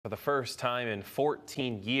For the first time in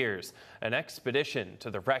 14 years, an expedition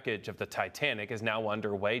to the wreckage of the Titanic is now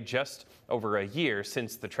underway just over a year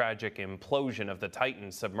since the tragic implosion of the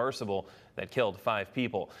Titan submersible that killed 5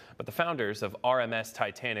 people. But the founders of RMS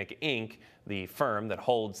Titanic Inc., the firm that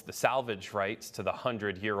holds the salvage rights to the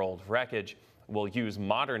 100-year-old wreckage, will use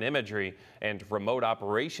modern imagery and remote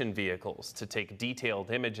operation vehicles to take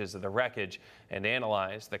detailed images of the wreckage and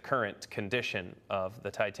analyze the current condition of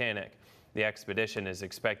the Titanic. The expedition is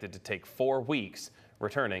expected to take 4 weeks,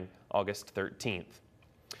 returning August 13th.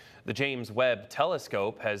 The James Webb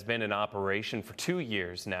telescope has been in operation for 2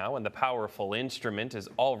 years now, and the powerful instrument is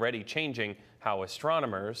already changing how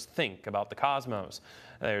astronomers think about the cosmos.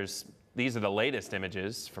 These are the latest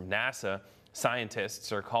images from NASA.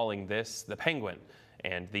 Scientists are calling this the penguin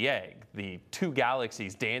and the egg, the 2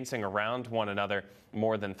 galaxies dancing around one another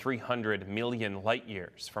more than 300 million light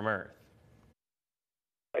years from Earth.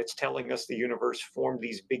 It's telling us the universe formed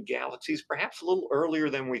these big galaxies perhaps a little earlier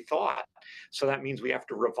than we thought. So that means we have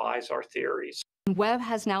to revise our theories. Webb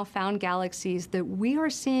has now found galaxies that we are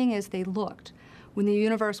seeing as they looked when the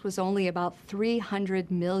universe was only about 300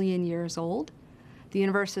 million years old. The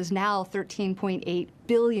universe is now 13.8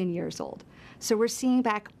 billion years old. So we're seeing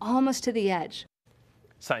back almost to the edge.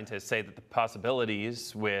 Scientists say that the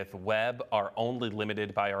possibilities with Webb are only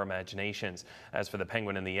limited by our imaginations. As for the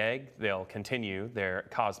penguin and the egg, they'll continue their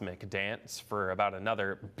cosmic dance for about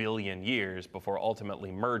another billion years before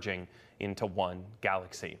ultimately merging into one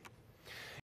galaxy.